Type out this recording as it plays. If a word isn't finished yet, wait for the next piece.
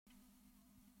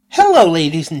Hello,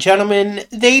 ladies and gentlemen,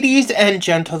 ladies and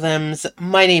gentlethems.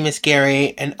 My name is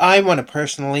Gary, and I want to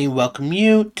personally welcome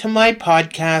you to my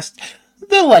podcast,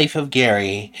 The Life of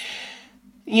Gary.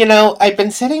 I've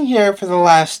been sitting here for the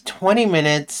last 20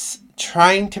 minutes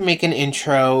trying to make an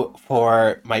intro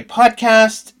for my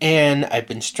podcast, and I've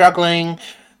been struggling.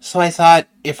 So I thought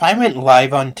if I went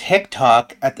live on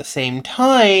TikTok at the same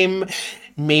time,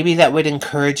 maybe that would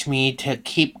encourage me to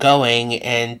keep going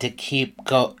and to keep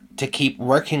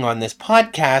working on this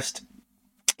podcast.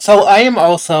 So I am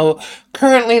also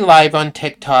currently live on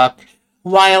TikTok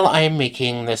while I am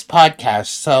making this podcast.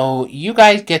 So you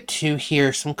guys get to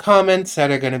hear some comments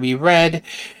that are going to be read,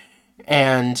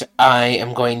 and I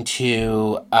am going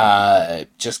to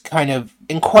just kind of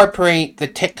incorporate the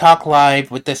TikTok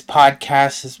live with this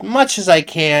podcast as much as I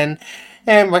can,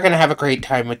 and we're going to have a great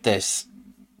time with this.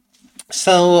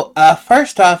 So,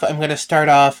 first off, I'm going to start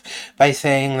off by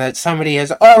saying that somebody has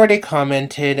already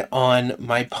commented on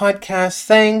my podcast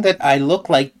saying that I look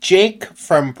like Jake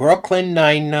from Brooklyn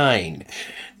Nine-Nine.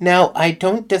 Now, I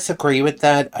don't disagree with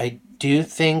that. I do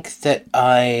think that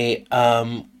I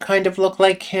kind of look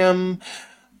like him.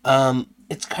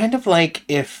 It's kind of like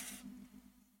if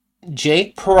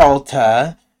Jake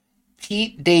Peralta,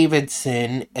 Pete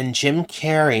Davidson, and Jim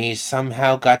Carrey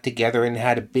somehow got together and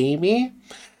had a baby.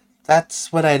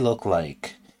 That's what I look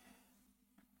like.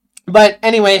 But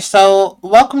anyway, so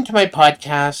welcome to my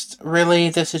podcast. Really,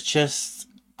 this is just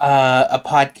a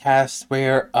podcast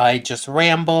where I just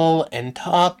ramble and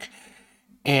talk,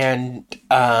 and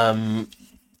I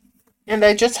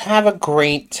just have a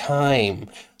great time.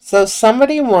 So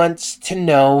somebody wants to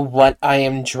know what I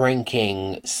am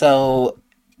drinking. So,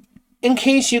 in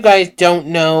case you guys don't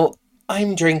know,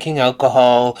 I'm drinking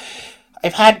alcohol.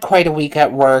 I've had quite a week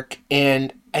at work,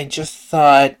 and I just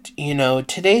thought,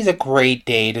 today's a great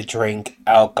day to drink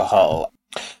alcohol.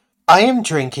 I am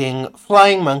drinking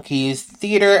Flying Monkeys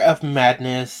Theater of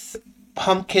Madness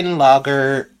Pumpkin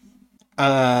Lager.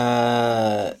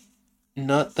 Not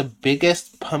the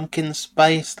biggest pumpkin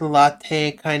spice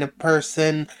latte kind of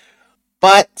person,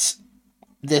 but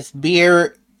this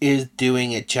beer is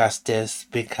doing it justice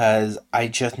because I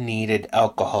just needed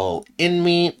alcohol in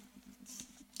me,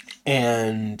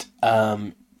 and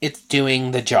it's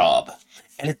doing the job.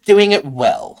 And it's doing it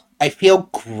well. I feel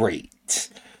great.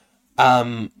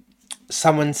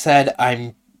 Someone said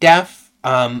I'm deaf.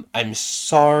 I'm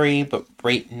sorry, but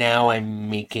right now I'm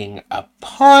making a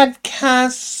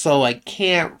podcast, so I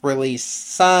can't really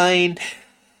sign.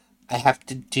 I have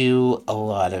to do a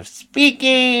lot of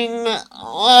speaking.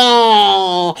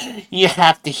 Oh, you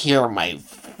have to hear my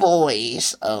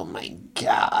voice. Oh my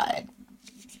god.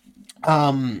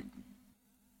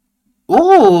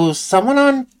 Ooh, someone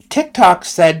on TikTok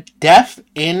said deaf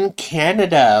in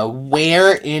Canada.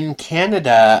 Where in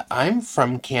Canada? I'm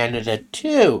from Canada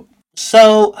too.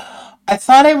 So, I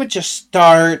thought I would just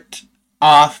start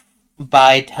off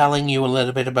by telling you a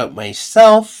little bit about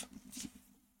myself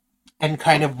and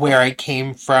kind of where I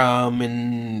came from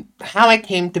and how I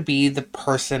came to be the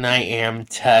person I am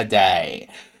today.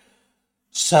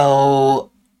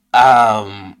 So,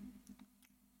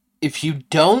 if you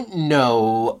don't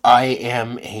know, I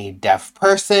am a deaf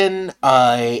person.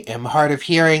 I am hard of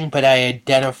hearing, but I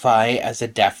identify as a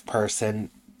deaf person.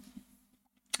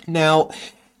 Now,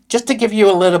 just to give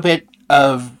you a little bit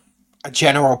of a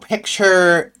general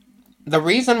picture, the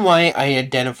reason why I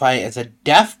identify as a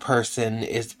deaf person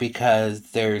is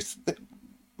because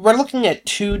we're looking at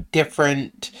two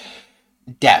different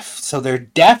deaf. So they're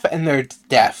deaf and they're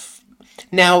deaf.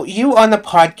 Now, you on the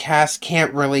podcast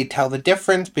can't really tell the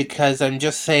difference because I'm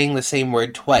just saying the same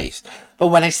word twice. But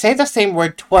when I say the same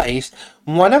word twice,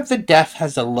 one of the deaf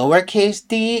has a lowercase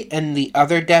d and the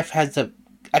other deaf has a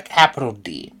capital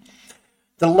D.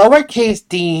 The lowercase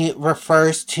d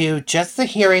refers to just the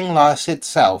hearing loss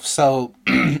itself. So,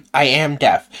 I am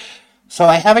deaf. So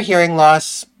I have a hearing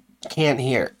loss, can't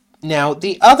hear. Now,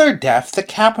 the other deaf, the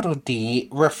capital D,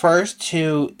 refers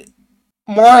to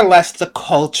more or less the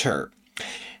culture.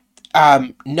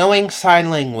 Knowing sign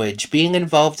language, being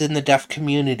involved in the deaf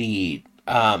community,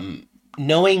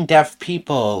 knowing deaf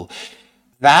people,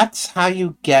 that's how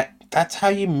you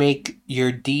make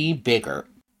your D bigger.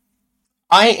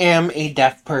 I am a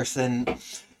deaf person,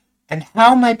 and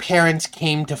how my parents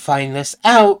came to find this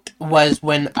out was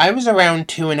when I was around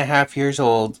 2.5 years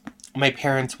old, my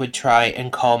parents would try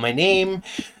and call my name.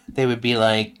 They would be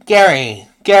like, Gary,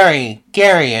 Gary,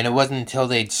 Gary, and it wasn't until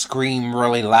they'd scream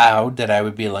really loud that I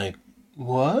would be like,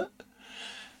 what?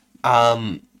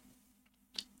 And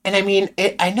I mean,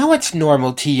 I know it's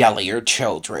normal to yell at your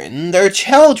children. They're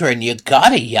children, you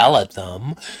gotta yell at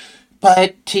them.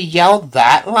 But to yell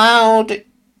that loud,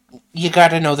 you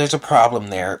gotta know there's a problem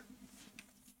there.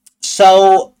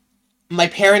 So, my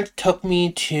parents took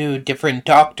me to different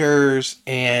doctors,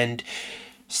 and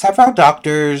several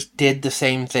doctors did the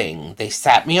same thing. They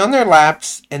sat me on their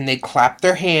laps and they clapped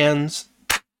their hands,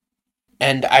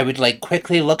 and I would like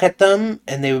quickly look at them,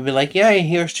 and they would be like, "Yeah, he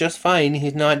hears just fine.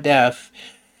 He's not deaf."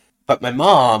 But my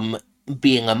mom,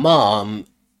 being a mom,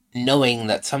 knowing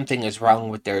that something is wrong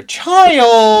with their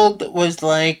child, was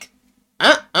like,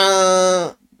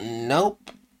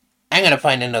 nope. I'm gonna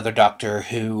find another doctor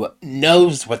who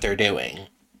knows what they're doing.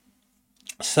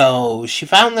 So she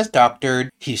found this doctor.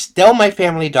 He's still my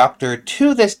family doctor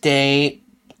to this day.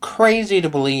 Crazy to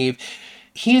believe.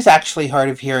 He's actually hard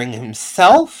of hearing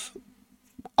himself.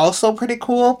 Also pretty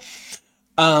cool.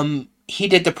 He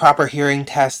did the proper hearing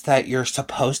test that you're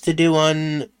supposed to do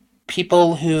on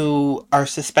people who are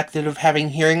suspected of having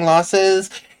hearing losses,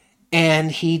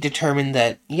 and he determined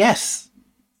that yes,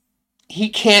 he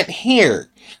can't hear.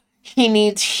 He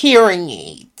needs hearing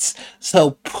aids.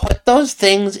 So put those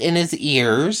things in his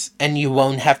ears and you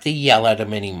won't have to yell at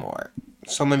him anymore.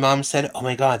 So my mom said, "Oh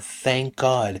my god, thank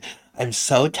God. I'm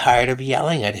so tired of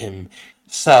yelling at him."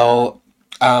 So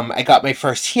I got my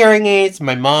first hearing aids.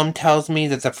 My mom tells me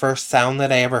that the first sound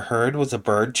that I ever heard was a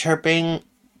bird chirping.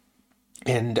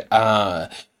 And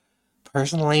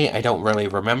personally, I don't really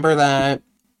remember that.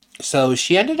 So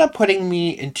she ended up putting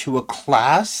me into a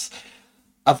class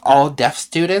of all deaf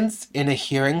students in a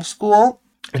hearing school.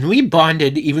 And we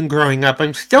bonded even growing up.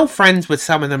 I'm still friends with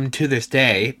some of them to this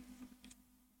day.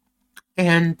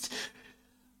 And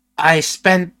I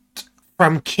spent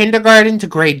from kindergarten to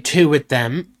grade 2 with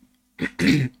them.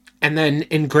 And then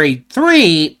in grade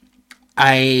 3,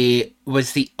 I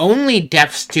was the only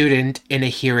deaf student in a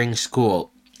hearing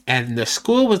school. And the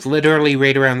school was literally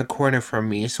right around the corner from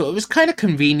me. So it was kind of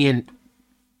convenient.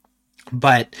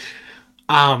 But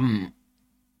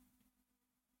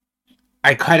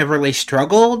I kind of really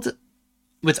struggled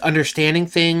with understanding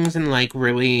things and like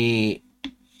really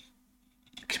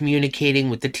communicating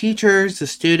with the teachers, the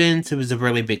students. It was a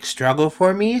really big struggle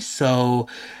for me. So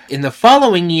in the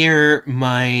following year,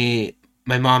 my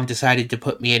mom decided to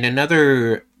put me in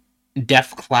another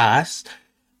deaf class,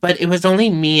 but it was only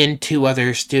me and 2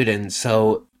 other students.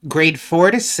 So grade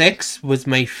 4 to 6 was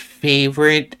my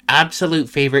favorite, absolute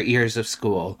favorite years of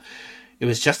school. It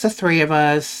was just the 3 of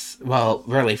us. Well,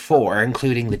 really 4,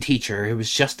 including the teacher. It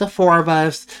was just the 4 of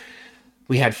us.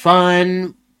 We had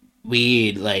fun.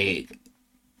 We, like,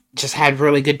 just had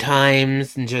really good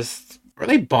times and just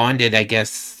really bonded, I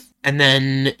guess. And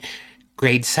then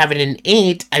grade 7 and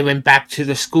 8, I went back to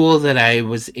the school that I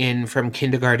was in from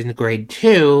kindergarten to grade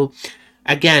 2,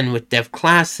 again with deaf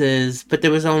classes, but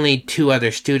there was only 2 other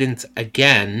students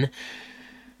again.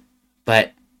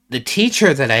 But the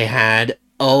teacher that I had,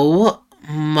 oh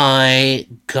my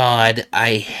god,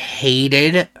 I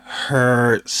hated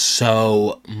her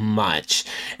so much.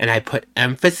 And I put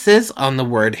emphasis on the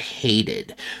word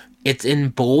hated. It's in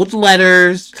bold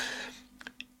letters,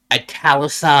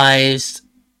 italicized,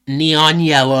 neon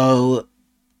yellow.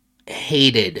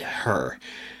 Hated her.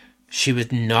 She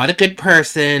was not a good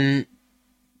person.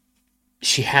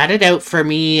 She had it out for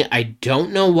me. I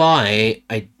don't know why.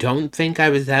 I don't think I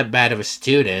was that bad of a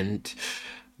student.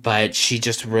 But she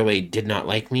just really did not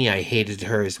like me. I hated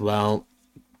her as well.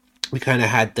 We kind of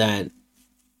had that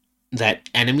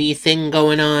enemy thing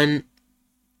going on.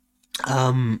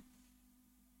 And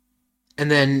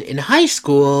then in high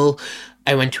school,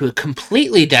 I went to a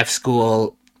completely deaf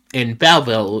school in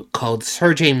Belleville called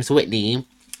Sir James Whitney.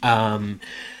 And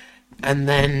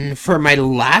then for my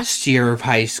last year of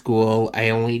high school, I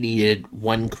only needed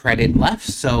 1 credit left,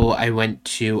 so I went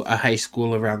to a high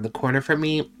school around the corner from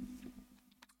me.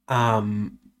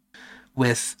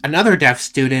 With another deaf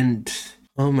student.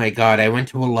 Oh my god, I went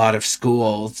to a lot of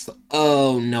schools.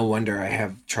 Oh, no wonder I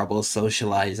have trouble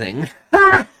socializing.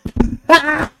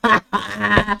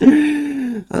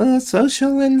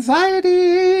 Social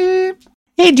anxiety.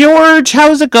 Hey George,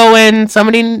 how's it going?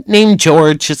 Somebody named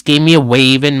George just gave me a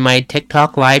wave in my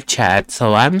TikTok live chat,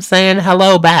 so I'm saying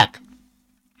hello back.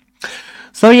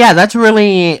 So yeah, that's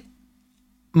really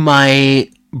my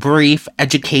brief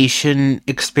education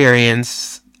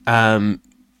experience. And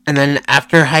then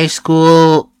after high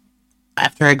school,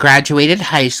 after I graduated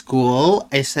high school,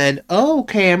 I said, oh,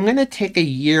 okay, I'm going to take a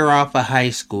year off of high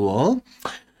school.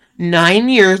 9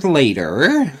 years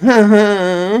later,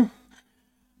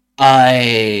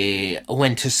 I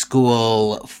went to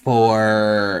school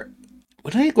for...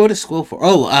 What did I go to school for?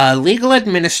 Oh, legal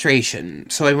administration.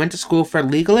 So I went to school for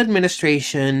legal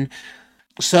administration.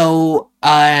 So,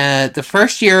 the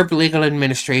first year of legal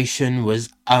administration was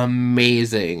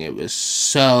amazing. It was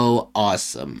so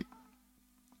awesome.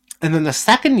 And then the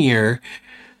second year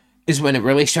is when it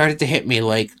really started to hit me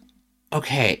like,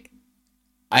 okay,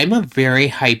 I'm a very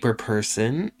hyper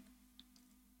person.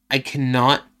 I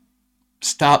cannot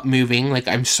stop moving. Like,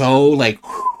 I'm so, like,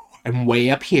 I'm way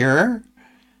up here.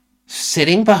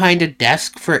 Sitting behind a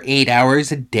desk for 8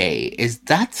 hours a day. Is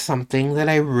that something that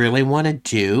I really want to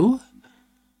do?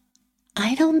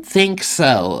 I don't think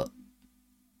so.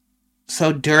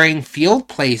 So during field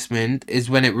placement is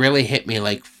when it really hit me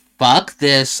like, fuck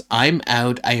this, I'm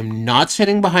out. I am not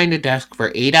sitting behind a desk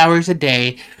for 8 hours a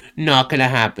day. Not gonna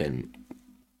happen.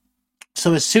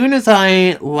 So as soon as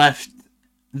I left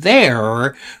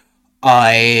there,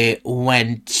 I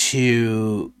went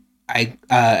to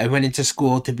I went into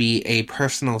school to be a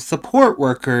personal support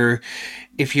worker.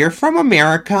 If you're from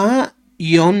America,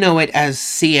 you'll know it as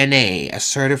CNA, a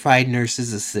certified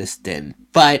nurse's assistant.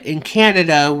 But in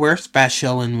Canada, we're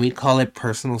special and we call it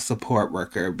personal support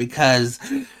worker because,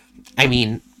 I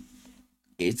mean,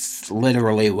 it's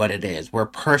literally what it is. We're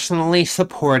personally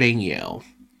supporting you.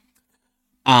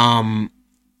 Um,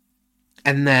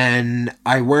 and then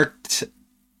I worked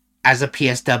as a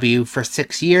PSW for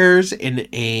 6 years in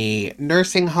a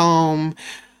nursing home.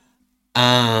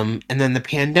 And then the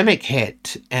pandemic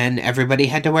hit and everybody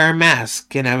had to wear a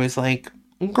mask. And I was like,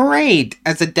 great.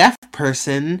 As a deaf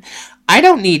person, I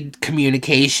don't need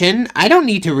communication. I don't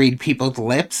need to read people's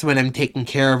lips when I'm taking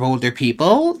care of older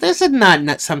people. This is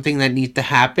not something that needs to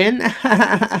happen.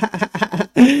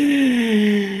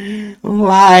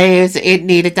 Lies. It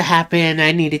needed to happen.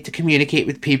 I needed to communicate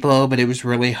with people, but it was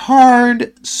really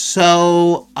hard.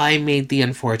 So I made the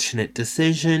unfortunate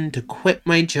decision to quit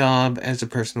my job as a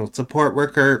personal support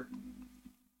worker,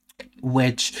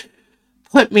 which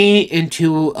put me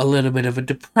into a little bit of a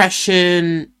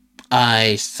depression.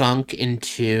 I sunk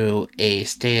into a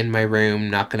stay in my room,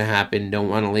 not gonna happen, don't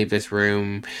want to leave this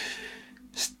room.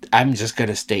 I'm just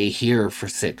gonna stay here for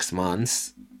 6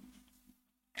 months.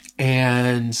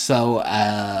 And so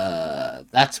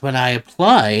that's when I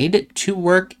applied to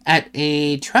work at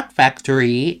a truck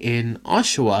factory in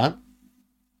Oshawa.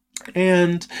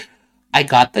 And I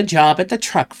got the job at the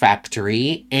truck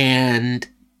factory, and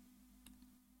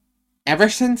ever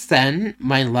since then,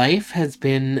 my life has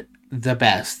been the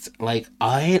best. Like,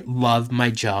 I love my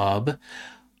job.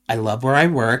 I love where I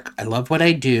work. I love what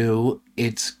I do.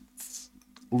 It's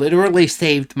literally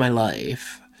saved my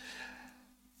life.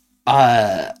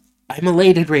 I'm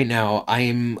elated right now.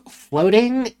 I'm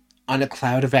floating on a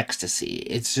cloud of ecstasy.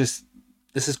 It's just,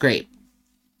 this is great.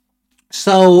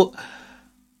 So,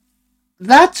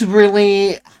 that's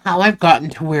really how I've gotten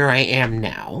to where I am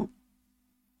now.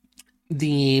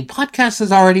 The podcast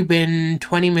has already been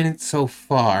 20 minutes so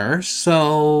far,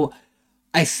 so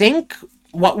I think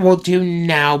what we'll do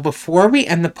now before we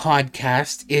end the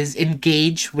podcast is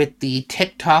engage with the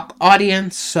TikTok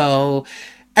audience. So,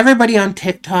 everybody on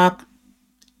TikTok,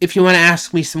 if you want to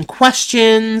ask me some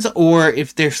questions or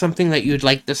if there's something that you'd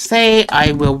like to say,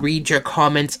 I will read your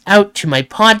comments out to my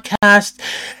podcast.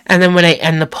 And then when I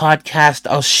end the podcast,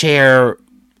 I'll share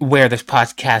where this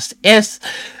podcast is.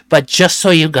 But just so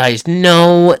you guys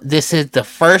know, this is the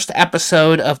first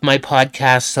episode of my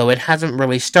podcast, so it hasn't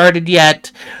really started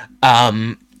yet.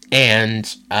 But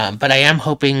I am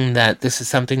hoping that this is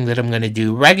something that I'm going to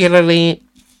do regularly.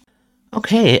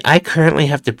 Okay, I currently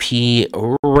have to pee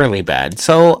really bad,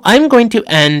 so I'm going to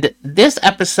end this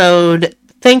episode.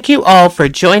 Thank you all for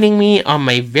joining me on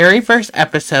my very first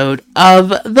episode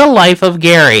of The Life of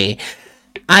Gary.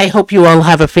 I hope you all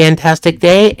have a fantastic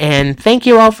day, and thank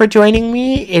you all for joining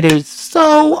me. It is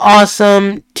so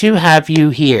awesome to have you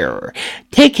here.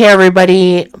 Take care,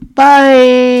 everybody.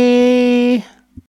 Bye.